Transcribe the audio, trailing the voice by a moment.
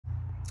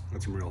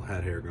Got some real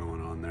head hair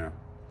going on there.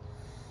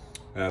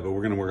 But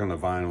we're gonna work on the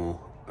vinyl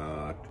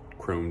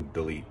chrome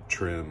delete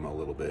trim a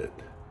little bit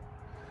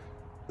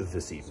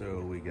this evening. So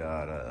we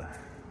got a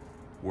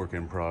work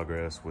in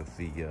progress with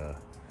the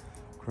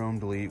chrome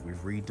delete.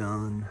 We've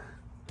redone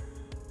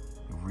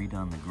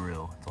the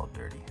grill. It's all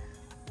dirty.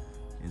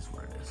 It is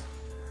what it is.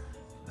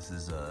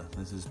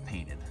 This is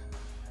painted.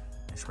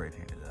 I spray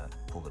painted that.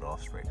 Pulled it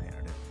off, spray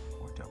painted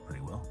it. Worked out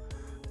pretty well.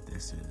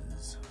 This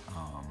is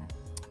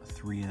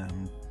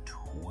 3M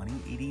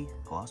 2080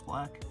 gloss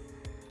black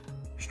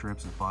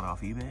strips that bought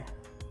off eBay.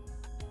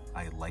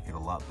 I like it a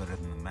lot better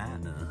than the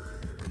matte.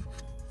 And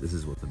this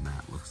is what the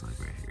matte looks like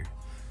right here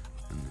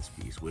in this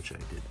piece, which I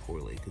did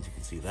poorly because you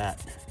can see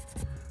that.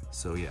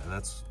 So yeah,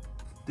 that's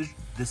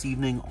this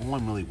evening. All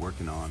I'm really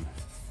working on,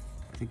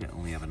 I think I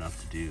only have enough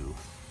to do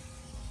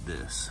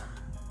this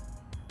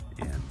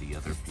and the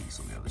other piece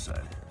on the other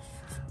side.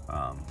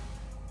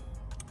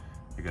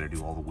 I gotta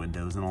do all the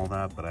windows and all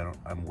that, but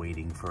I'm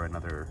waiting for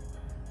another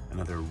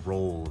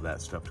roll of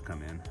that stuff to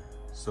come in.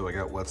 So I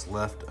got what's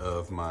left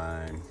of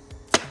my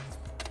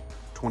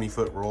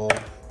 20-foot roll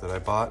that I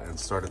bought and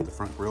started the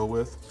front grille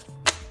with.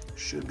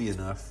 Should be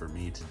enough for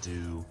me to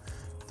do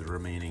the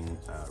remaining,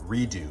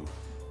 redo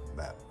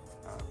that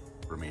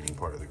remaining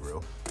part of the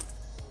grill.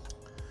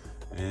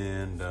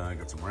 And I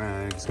got some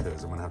rags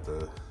because I'm gonna have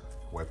to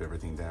wipe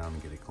everything down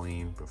and get it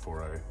clean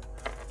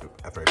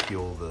after I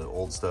peel the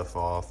old stuff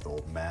off, the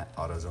old matte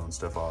AutoZone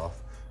stuff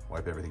off,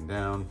 wipe everything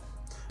down.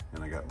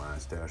 And I got my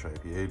Stash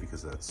IPA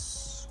because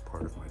that's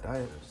part of my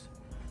diet.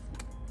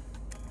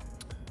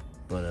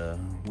 But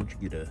once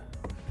you get a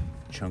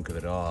chunk of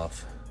it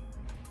off,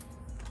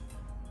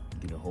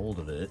 get a hold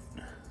of it,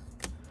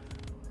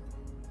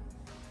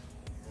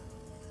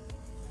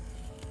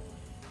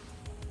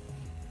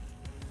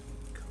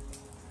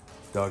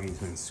 Doggy's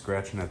been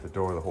scratching at the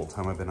door the whole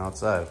time I've been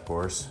outside, of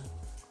course.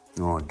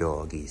 Oh,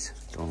 doggies.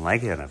 Don't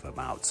like it if I'm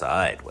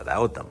outside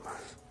without them.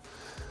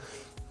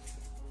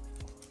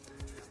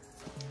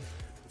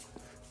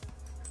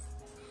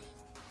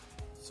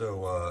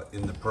 So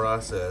in the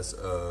process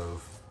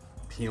of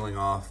peeling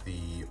off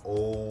the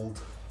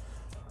old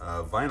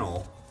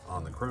vinyl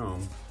on the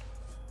chrome,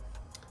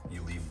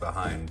 you leave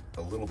behind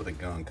a little bit of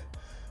gunk,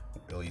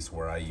 at least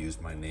where I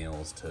used my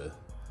nails to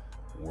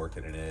work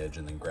at an edge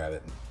and then grab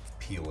it and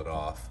peel it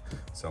off.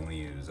 So I'm gonna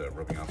use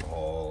rubbing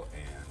alcohol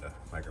and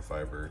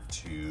microfiber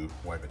to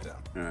wipe it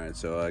down. All right,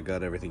 so I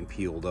got everything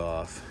peeled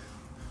off.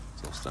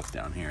 It's all stuck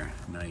down here.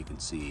 Now you can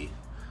see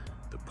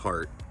the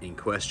part in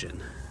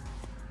question.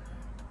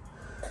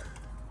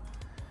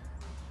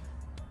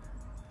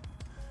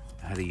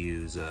 How to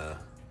use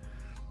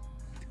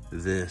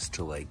this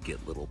to like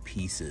get little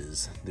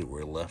pieces that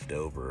were left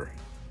over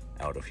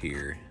out of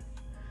here,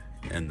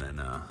 and then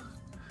I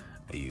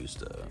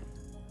used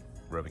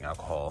rubbing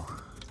alcohol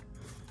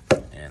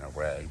and a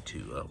rag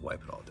to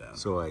wipe it all down.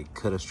 So I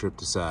cut a strip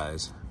to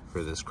size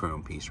for this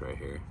chrome piece right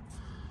here,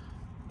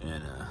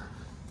 and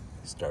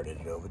started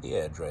it over the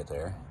edge right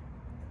there,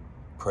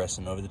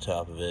 pressing over the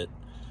top of it,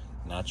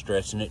 not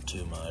stretching it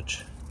too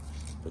much,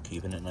 but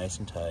keeping it nice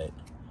and tight,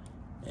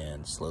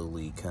 and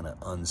slowly kind of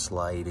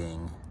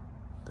unsliding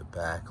the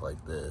back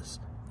like this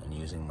and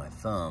using my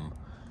thumb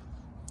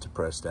to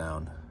press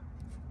down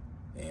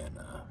and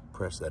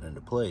press that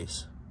into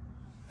place.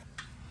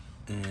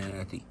 And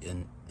at the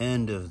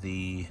end of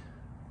the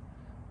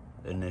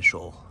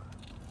initial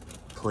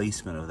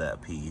placement of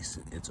that piece,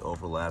 it's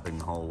overlapping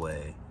the whole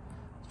way.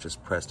 It's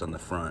just pressed on the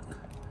front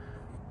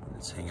and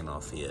it's hanging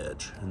off the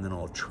edge. And then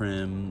I'll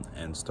trim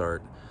and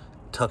start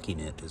tucking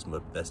it as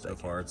best I can.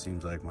 So far, it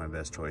seems like my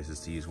best choice is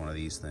to use one of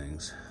these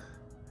things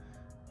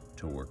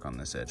to work on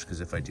this edge, because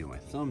if I do my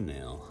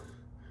thumbnail,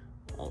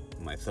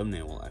 my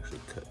thumbnail will actually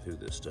cut through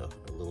this stuff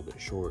a little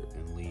bit short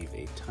and leave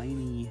a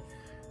tiny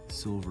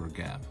silver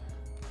gap.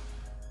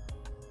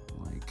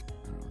 Like,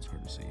 I don't know, it's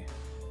hard to see.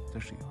 It's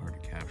actually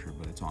hard to capture,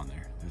 but it's on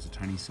there. There's a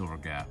tiny silver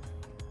gap,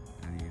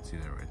 and you can see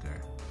that right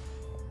there.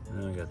 And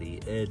then I got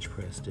the edge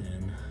pressed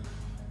in,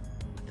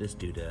 this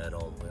doodad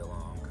all the way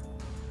along.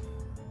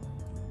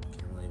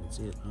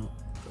 See it? Oh,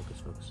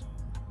 focus.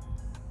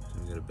 So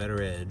we got a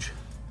better edge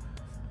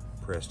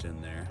pressed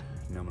in there.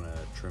 Now I'm gonna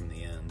trim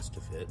the ends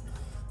to fit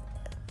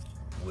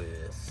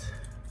with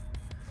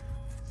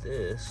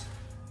this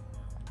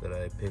that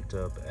I picked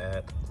up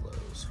at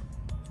Lowe's.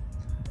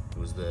 It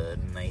was the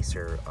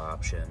nicer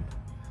option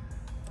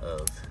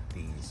of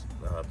these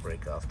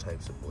break-off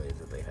types of blades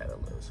that they had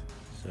at Lowe's.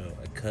 So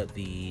I cut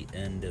the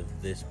end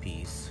of this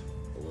piece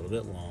a little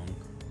bit long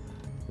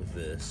with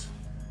this.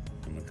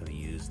 I'm gonna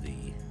use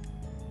the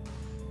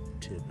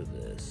tip of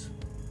this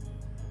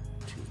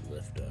to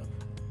lift up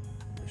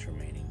this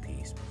remaining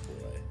piece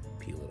before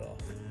I peel it off.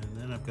 And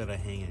then I've got to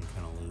hang it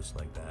kind of loose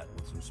like that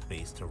with some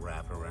space to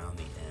wrap around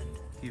the end.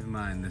 Keep in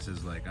mind, this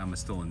is like, I'm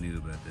still a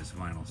noob at this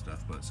vinyl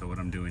stuff, but so what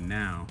I'm doing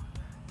now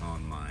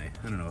on my,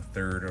 I don't know,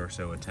 third or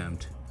so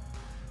attempt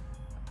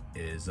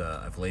is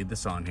I've laid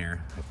this on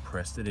here, I've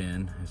pressed it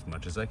in as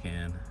much as I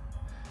can,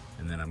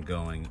 and then I'm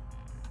going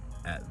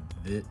at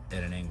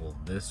an angle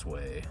this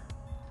way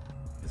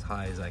as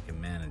high as I can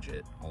manage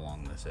it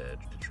along this edge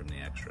to trim the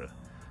extra,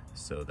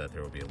 so that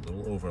there will be a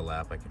little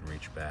overlap I can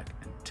reach back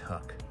and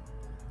tuck,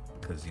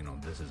 because you know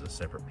this is a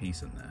separate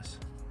piece in this.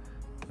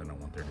 I don't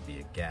want there to be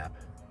a gap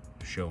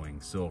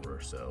showing silver,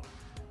 so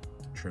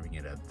trimming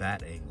it at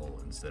that angle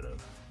instead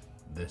of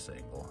this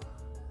angle.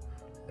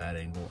 That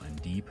angle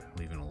and deep,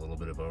 leaving a little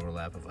bit of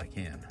overlap if I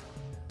can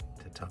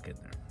to tuck in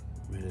there.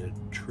 I'm gonna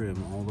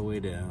trim all the way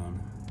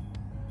down.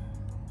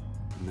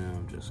 Now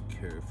just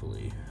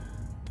carefully,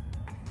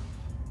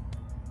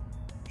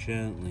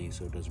 gently,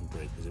 so it doesn't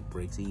break, because it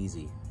breaks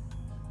easy.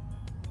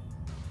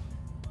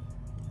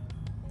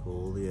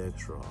 Pull the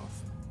extra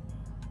off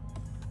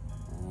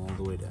all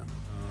the way down.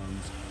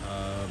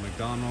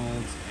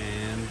 McDonald's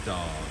and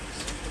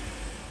dogs.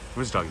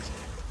 Where's doggies?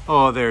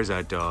 Oh, there's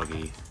that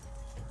doggy.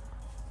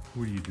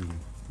 What are you doing?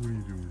 What are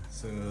you doing?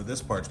 So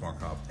this part's more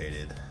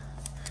complicated.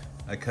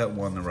 I cut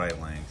one the right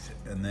length,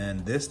 and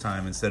then this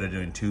time, instead of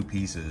doing two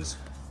pieces,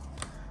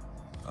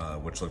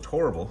 which looked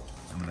horrible,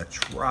 I'm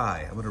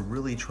gonna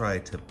really try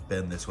to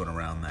bend this one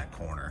around that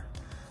corner.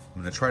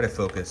 I'm gonna try to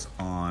focus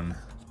on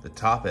the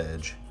top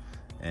edge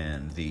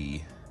and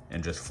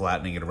just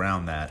flattening it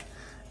around that,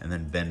 and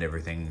then bend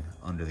everything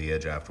under the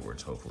edge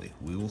afterwards, hopefully.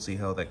 We will see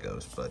how that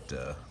goes, but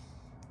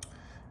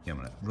yeah, I'm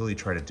gonna really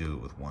try to do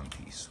it with one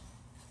piece.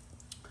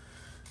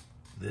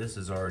 This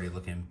is already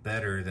looking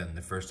better than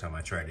the first time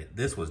I tried it.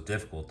 This was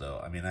difficult though.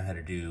 I mean, I had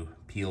to do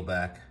peel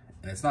back,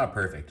 and it's not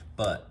perfect,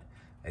 but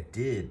I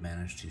did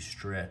manage to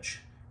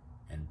stretch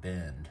and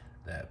bend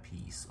that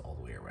piece all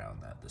the way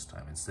around that this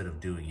time, instead of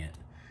doing it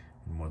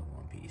in more than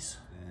one piece.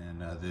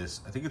 And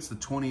this, I think it's the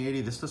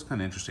 2080. This is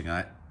kind of interesting.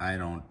 I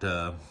don't,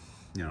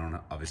 you know,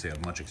 obviously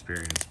have much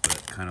experience,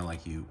 but kind of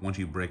like once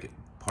you break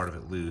part of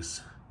it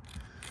loose,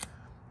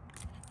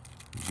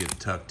 you get it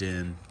tucked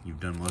in, you've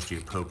done most of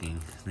your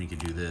poking, then you can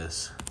do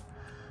this,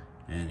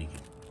 and you can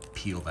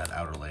peel that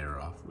outer layer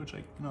off, which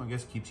I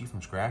guess keeps you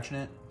from scratching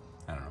it.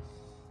 I don't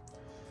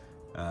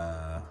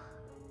know.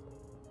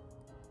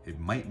 It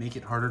might make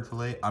it harder to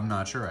lay. I'm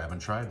not sure. I haven't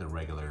tried the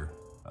regular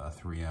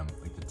 3M,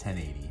 like the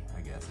 1080,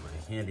 I guess.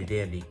 My handy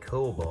dandy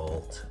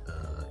cobalt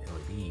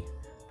LED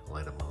to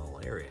light up a whole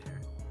area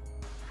here.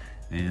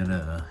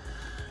 And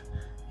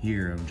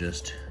here I'm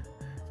just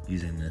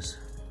using this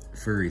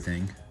furry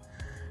thing,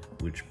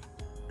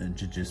 and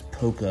to just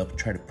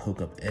try to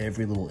poke up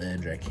every little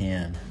edge I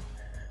can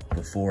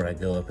before I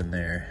go up in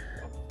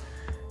there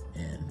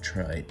and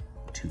try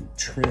to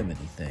trim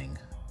anything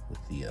with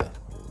the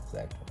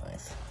X-Acto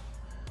knife.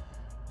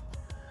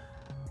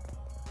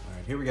 All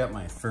right, here we got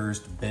my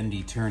first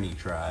bendy turny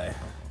try.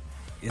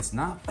 It's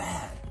not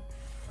bad.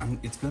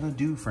 It's gonna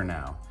do for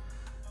now.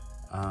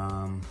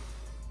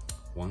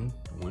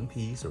 One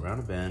piece around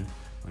a bend.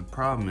 My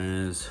problem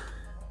is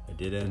I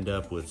did end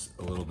up with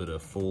a little bit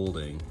of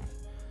folding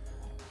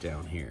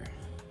down here.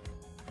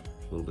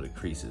 A little bit of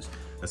creases.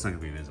 That's not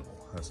gonna be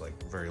visible. That's like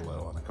very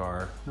low on the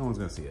car. No one's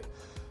gonna see it.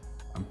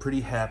 I'm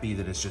pretty happy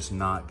that it's just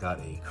not got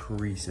a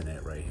crease in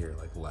it right here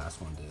like the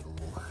last one did,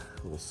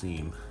 a little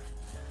seam.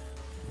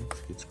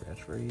 It gets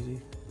scratched very easy.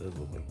 It does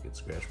look like it gets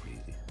scratched pretty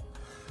easy.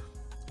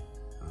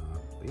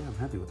 But yeah, I'm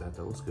happy with that.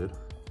 That looks good.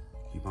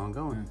 Keep on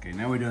going. Okay,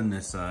 now we're doing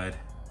this side,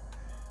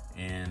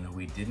 and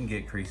we didn't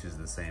get creases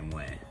the same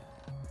way.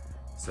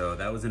 So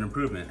that was an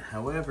improvement.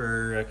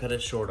 However, I cut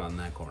it short on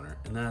that corner,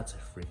 and that's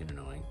freaking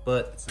annoying,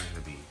 but it's not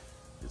gonna be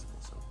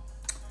visible, so.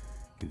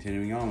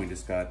 Continuing on, we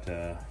just got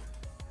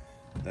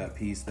that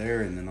piece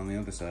there, and then on the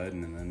other side,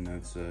 and then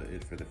that's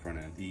it for the front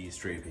end. The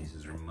straight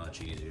pieces are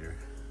much easier.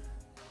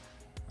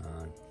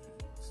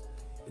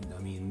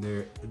 I mean,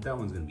 that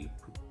one's gonna be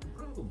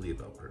probably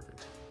about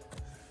perfect.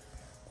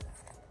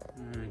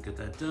 All right, got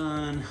that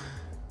done.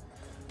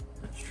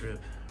 That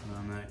strip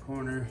around that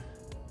corner.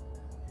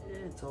 Yeah,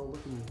 it's all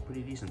looking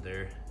pretty decent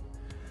there.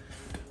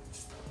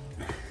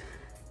 On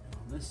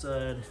this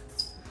side,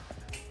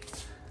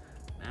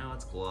 now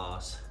it's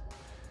gloss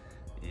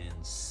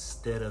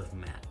instead of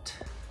matte.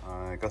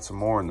 I got some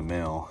more in the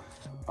mail.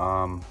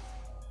 I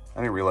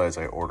didn't realize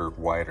I ordered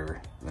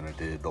wider than I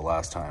did the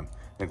last time.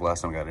 I think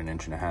last time I got 1.5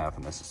 inches,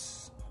 and this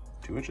is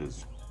 2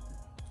 inches,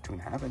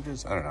 2.5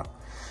 inches. I don't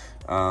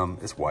know.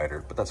 It's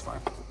wider, but that's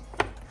fine.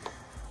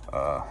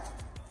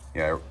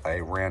 Yeah, I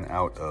ran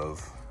out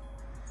of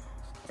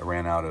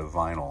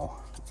vinyl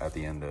at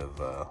the end of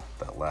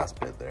that last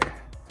bit there,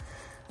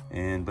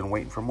 and been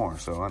waiting for more.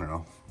 So I don't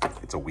know.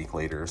 It's a week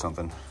later or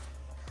something.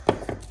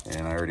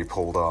 And I already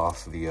pulled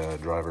off the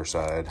driver's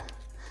side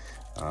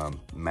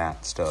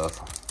matte stuff.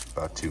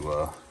 About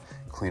to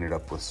clean it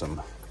up with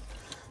some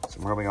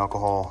rubbing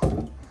alcohol,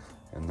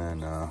 and then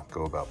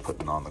go about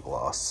putting on the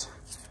gloss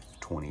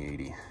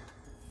 2080. You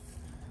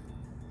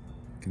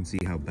can see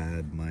how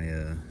bad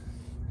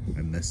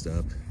I messed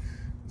up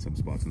some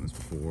spots on this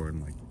before,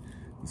 and like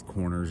these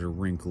corners are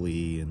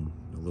wrinkly and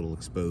a little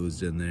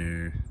exposed in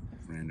there.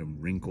 Random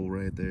wrinkle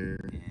right there,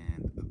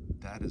 and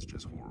that is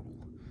just horrible.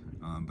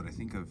 But I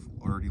think I've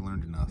already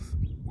learned enough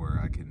where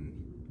I can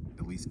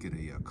at least get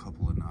a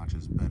couple of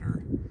notches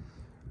better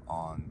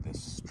on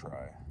this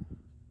try.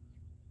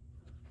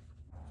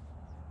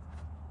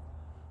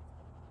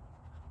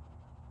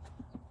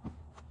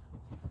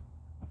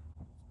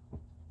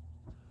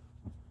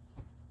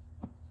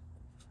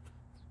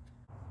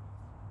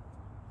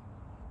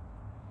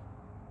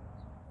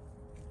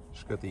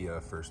 Just got the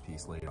first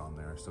piece laid on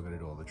there. Still got to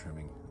do all the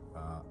trimming.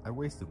 I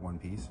wasted one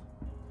piece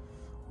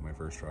on my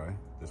first try.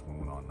 This one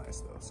went on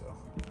nice though, so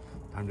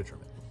time to trim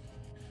it.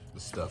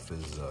 The stuff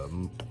is a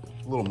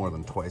little more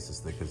than twice as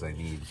thick as I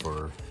need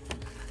for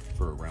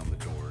around the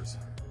doors.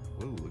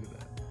 Whoa, look at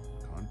that.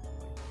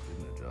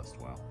 Didn't adjust,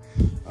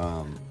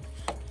 wow.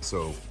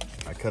 So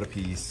I cut a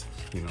piece,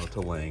 you know,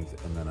 to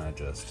length, and then I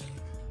just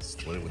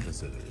split it with the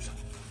scissors.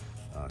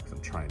 Because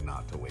I'm trying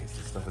not to waste.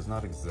 This stuff is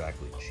not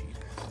exactly cheap.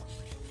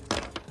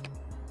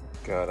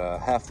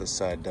 Got half this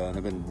side done.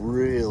 I've been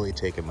really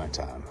taking my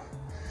time.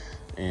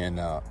 And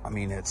I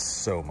mean, it's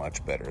so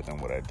much better than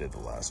what I did the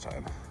last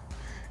time.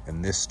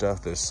 And this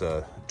stuff, this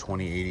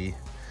 2080,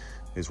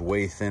 is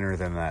way thinner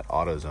than that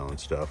AutoZone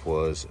stuff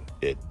was.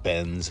 It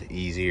bends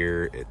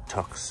easier, it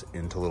tucks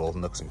into little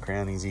nooks and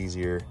crannies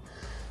easier.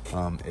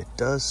 It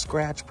does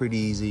scratch pretty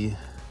easy.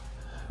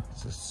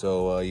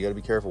 So you gotta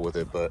be careful with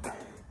it, but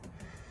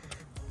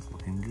it's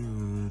looking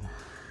good.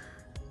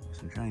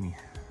 Nice and shiny.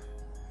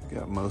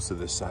 Got most of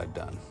this side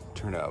done.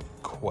 Turned out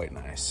quite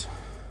nice.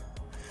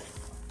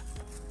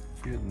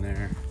 Getting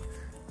there.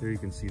 There you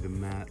can see the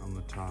matte on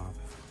the top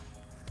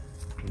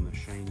and the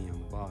shiny on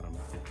the bottom.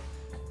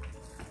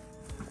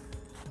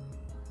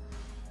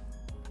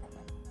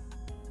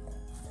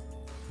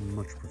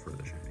 Much prefer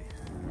the shiny.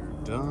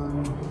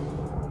 Done.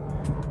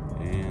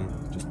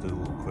 And just did a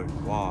little quick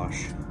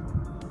wash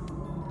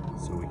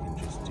so we can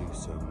just do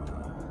some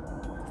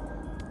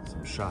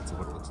shots of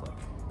what it looks like.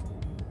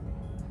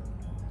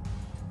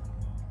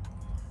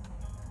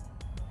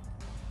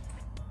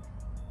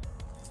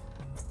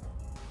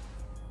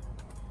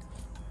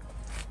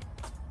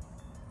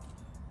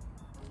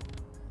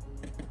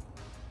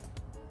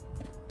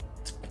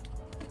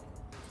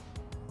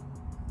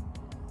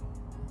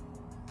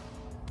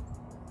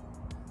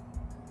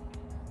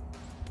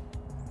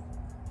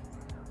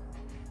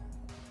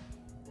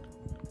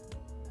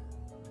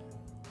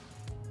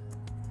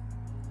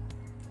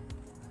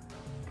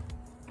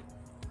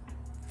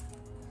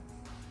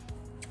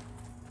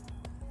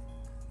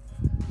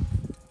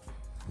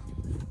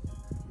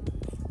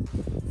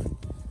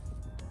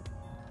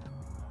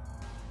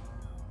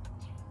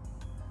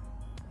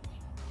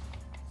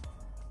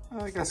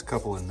 I guess a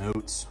couple of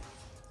notes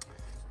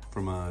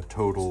from a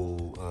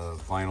total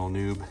vinyl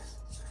noob.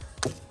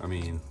 I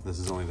mean, this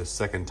is only the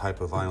second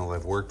type of vinyl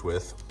I've worked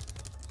with.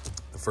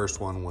 The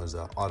first one was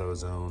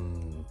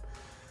AutoZone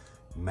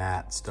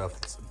matte stuff.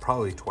 It's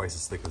probably twice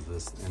as thick as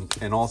this.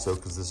 And also,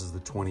 because this is the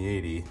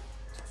 2080,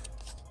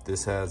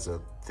 this has a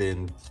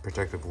thin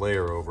protective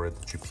layer over it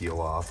that you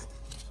peel off.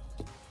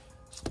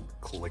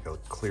 Like a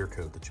clear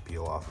coat that you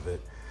peel off of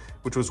it,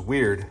 which was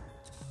weird.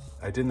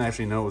 I didn't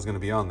actually know it was going to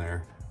be on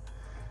there.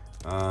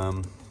 I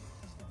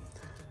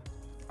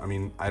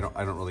mean, I don't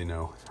really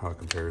know how it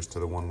compares to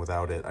the one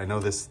without it. I know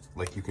this,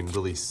 like, you can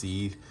really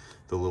see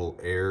the little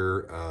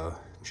air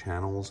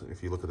channels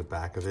if you look at the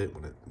back of it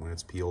when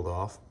it's peeled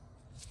off.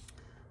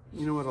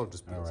 You know what? I'll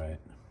just. All right.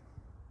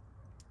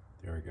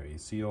 There we go. You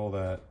see all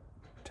that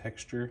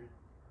texture?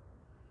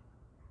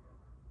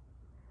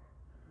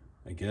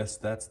 I guess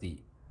that's the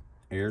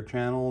air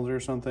channels or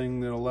something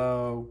that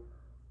allow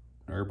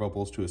air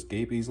bubbles to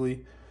escape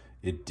easily.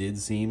 It did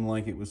seem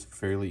like it was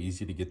fairly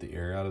easy to get the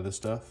air out of this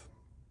stuff.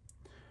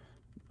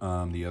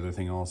 The other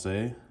thing I'll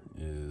say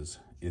is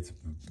it's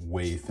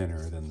way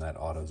thinner than that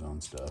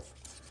AutoZone stuff.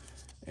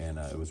 And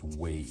it was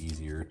way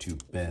easier to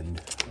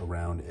bend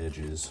around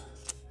edges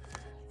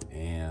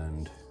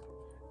and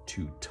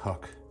to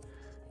tuck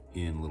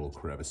in little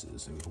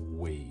crevices. It was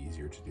way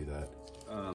easier to do that.